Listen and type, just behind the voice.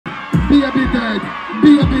baby dead,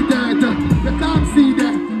 baby dead. You can't see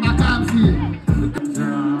that, I can't see it.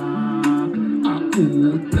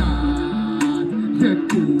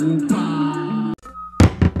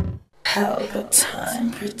 Pelpa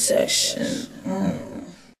time protection.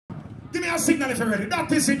 Give me a signal if you're ready.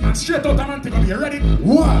 That is it, man. Straight out of Antigua. You ready? 1,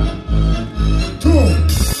 2,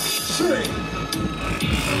 3,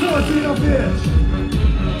 14 of age.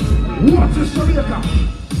 Watch this, Jamaica.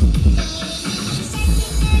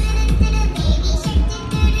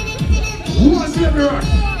 One baby rush.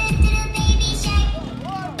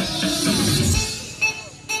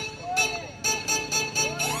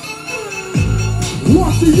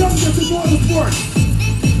 Watch the youngest in motorsport.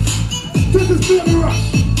 This is baby rush.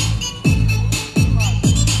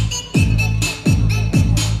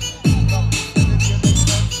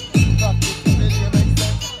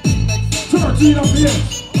 Of the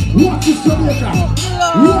Watch this Jamaica!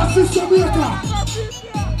 Watch this Jamaica!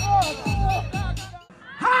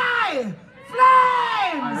 High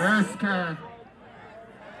flames! Rescue.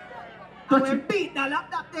 I will beat the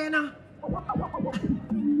laptop there now.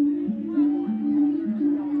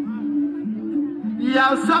 Yo,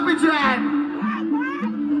 Sappy Jan!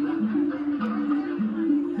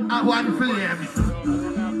 I want flames.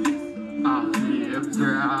 Flames,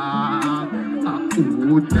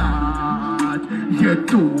 you're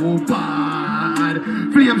too bad.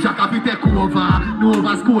 Flame Shaka fi take over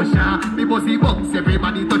Nova Scotia. Me bossy bounce,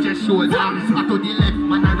 everybody touch your shoulder. I to the left,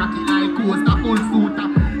 man, I rock it like coaster, full suit.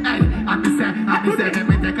 Hey, I me say, let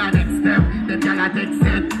me take a next step. Then girl I take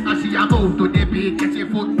set, and she a move to the beat, get your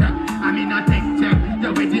foot there. I mean I take check,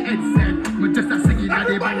 you with the headset. Me just a singing at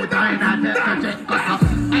the bout, and I take a check.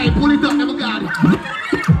 Hey, pull it up, never got it.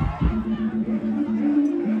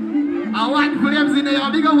 I want flames in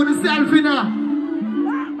there, big up with the selfie now.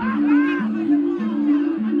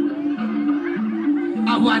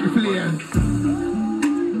 I want flames.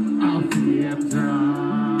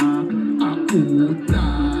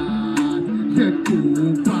 Flames, you're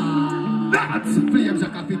too bad. That's flames, I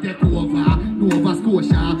can take over Nova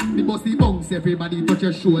Scotia. Me bossy bounce, everybody touch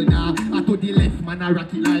your shoulder. I to the left, man, I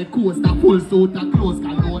rock it like coaster. Full suit and close,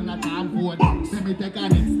 cologne and phone. Let me take a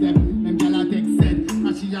next step, them gyal a take set.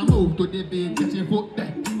 And she a move to the beat, get your foot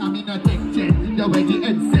there. I mean a take jet, you wear the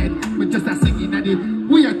headset. We just a singing at the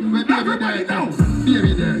weird, when baby dead now.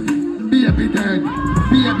 Baby dead, baby dead,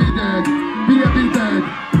 baby dead, baby dead,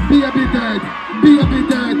 baby dead, baby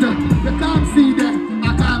dead. You can't see that, I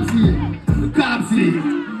can't see it. You can't see it,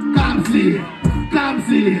 can't see it, can't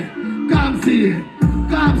see it, can't see it,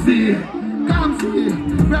 can't see it, can't see it.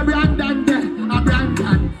 We're Brandon there, a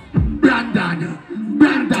Brandon, Brandon,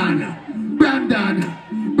 Brandon, Brandon,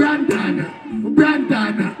 Brandon,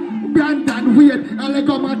 Brandon, Brandon, wait, I'll let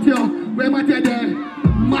go Matthew, where Matthew there?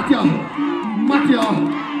 Matthew, Matthew,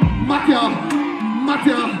 Matthew,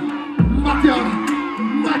 Matthew, Matthew,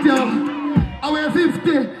 Matthew, I wear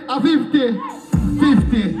 50, a 50,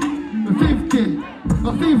 50, 50,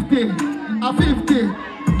 a 50, a 50,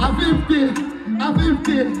 a 50, a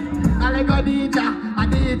 50, I'll let go Dija, a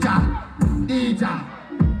Dija, Dija,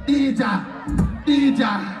 Dija,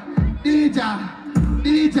 Dija, Dija,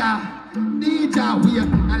 Dija, Dija, wait,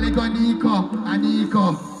 I let go Nico, a Nico,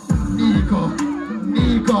 Nico,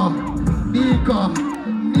 Nico, Nico,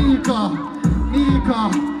 Nico, Nico,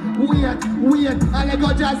 wait, wait, I let go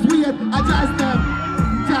Jazz, wait, I jazz them,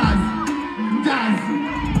 Jazz, Jazz,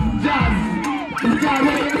 Jazz, Jazz,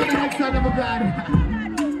 wait, the next one, I'm glad.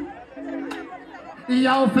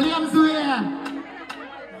 Yo, flames where?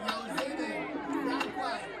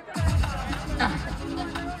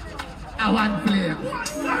 I want flame.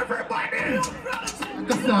 Everybody!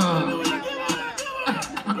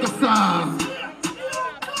 I got some.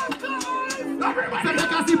 So they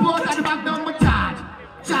can see both at the back down my charge.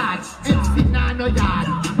 Charge. It's sitting on no yard.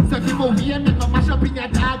 So if you move here, make me mash up in your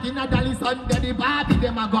dog. In a dolly Sunday, the Barbie,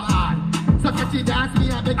 them a go hard. So catch you dance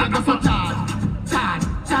me and make you go so charge. Charge,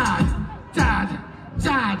 charge, charge,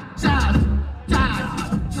 charge, charge, charge,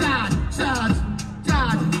 charge, charge,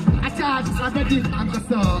 charge. I charge, I'm ready, I'm just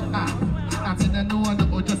so. I mean, I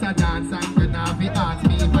know just a dance and you know if you ask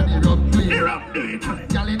me for the rough play.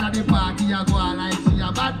 Girl in the party, I go on like she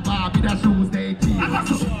a bad Barbie, the shoes they keep.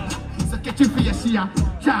 So catch your face here,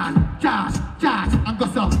 charge, charge, charge, and go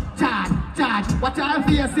so, charge, charge. Watch our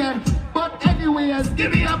face here. But anyways,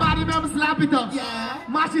 give me your body, me slap it up, yeah,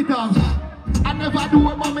 mash it up. Yeah. I never do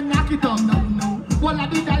it, but me knock it up. No, no. Well, I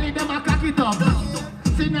did all of them, I cock it up.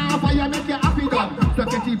 See now, fire make you happy up. So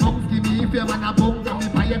catch your bones, give me if you man a bone. Come me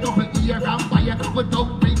buy a couple ear and buy a couple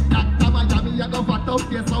tongue. Big that time, I me a go fat up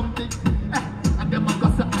there something. And them a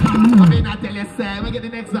go so. I mean, I tell you, say, we get the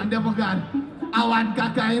next one, them a gone. I want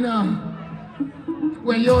kaka, you know.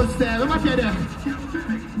 When you say, let me tell you.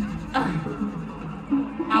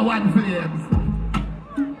 I want flames.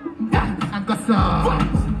 Uncle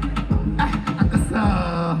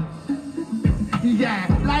yeah,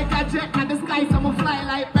 like a jet in the sky, so I'm fly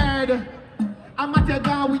like bird. I'm at your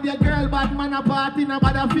gun with your girl, bad man a party,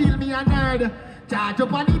 nobody feel me a nerd. Charge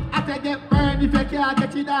up on it, I take get burned. If you can't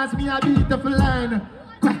get you dance, me a beat to learn.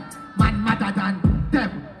 Man matter than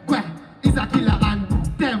them. Is a killer and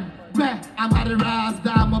them. I'm at the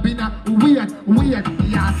Rasta, I'm up in a weird.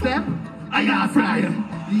 Yeah, step, yeah, slide.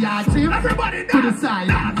 Yeah, chip, everybody to the side.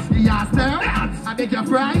 Yeah, stir, I beg you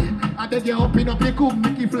fry. I beg you open up your cook,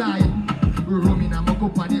 make it fly. Roaming, I'm a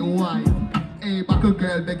cup on the white. Hey, back a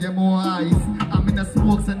girl, beg you more eyes. I'm in the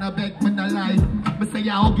smokes and I beg me the light. Me say,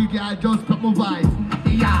 yeah, huggy girl, just put my vibe.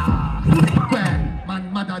 Yeah,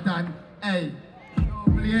 man, mother than, hey,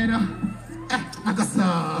 play no. I got so,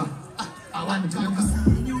 I want to go.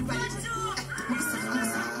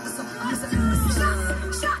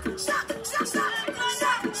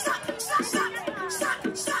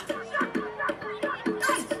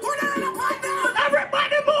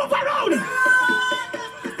 Everybody move around!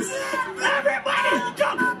 Everybody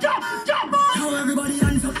jump! Now everybody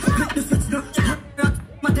hands up, click the switch, no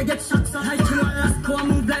matter get shot, so I can last, go and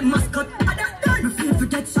move like mascot. Me feel to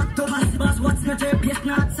get shot, to boss, what's not your PS,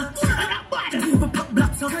 not so. People pop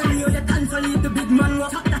blocks, so carry you, you dance, and leave the big man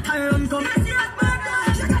walk, top that iron come. You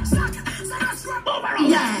get shot, so that's right, move around.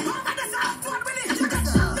 Yeah. You get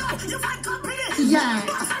shot, you find company. Yeah.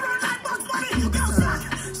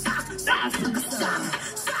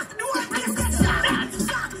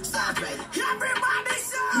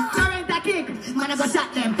 Man, I go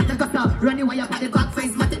shot them. Just go stop. Running way up on the back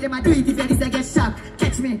face. Matter them a do it if you say get shot.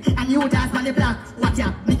 Catch me and you dance on the block. Watch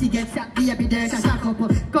out, Mickey get shot. Baby, there's a shock up.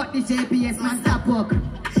 Cut the GPS, man, stop up.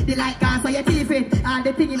 The light gas on your TV. All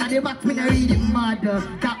the thing in the back, me no read it. Mad,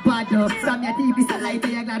 that bad. From your TV, so light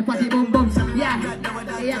your glad party boom boom. Yeah,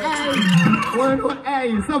 hey.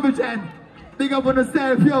 Hey, Subagent. Big up on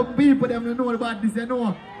yourself, young people. Them know about this, you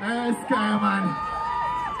know. Scary man.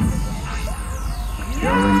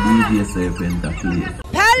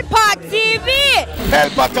 Pelpa TV!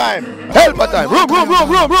 Pelpa time! Pelpa time! Room!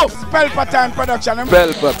 Pelpa time production!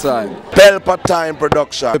 Pelpa time! Pelpa time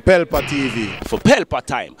production! Pelpa TV! For Pelpa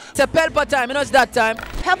time! It's a Pelpa time, you know it's that time.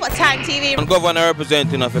 Pelpa time TV! I'm governor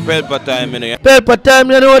representing of a Pelpa time, you know. Pelpa time,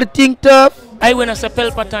 you know what I think tough? I when I say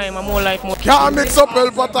Pelpa time, I'm more like more. Can't mix up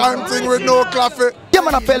Pelpa time thing with no coffee. Yeah,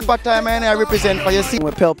 man, a Pelpa time, and I represent for you. See,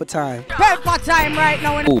 we're Pelpa time. Pelpa time right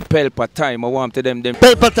now. Oh, Pelpa time, I want to them.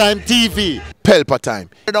 Pelpa time TV. Pelpa time.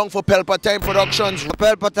 Down for Pelpa time productions.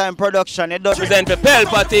 Pelpa time production. It does Present for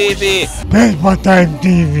Pelpa TV. Pelpa time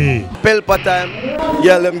TV. Pelpa time.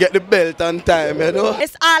 Yeah, let them get the belt on time, you know.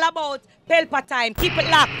 It's all about Pelpa time. Keep it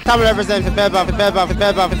locked. Come represent for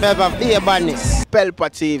Pelpa, be a badness. Pelpa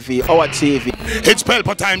TV, our TV. It's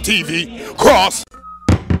Pelpa time TV. Cross.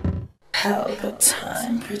 Pelpa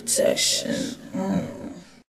time protection.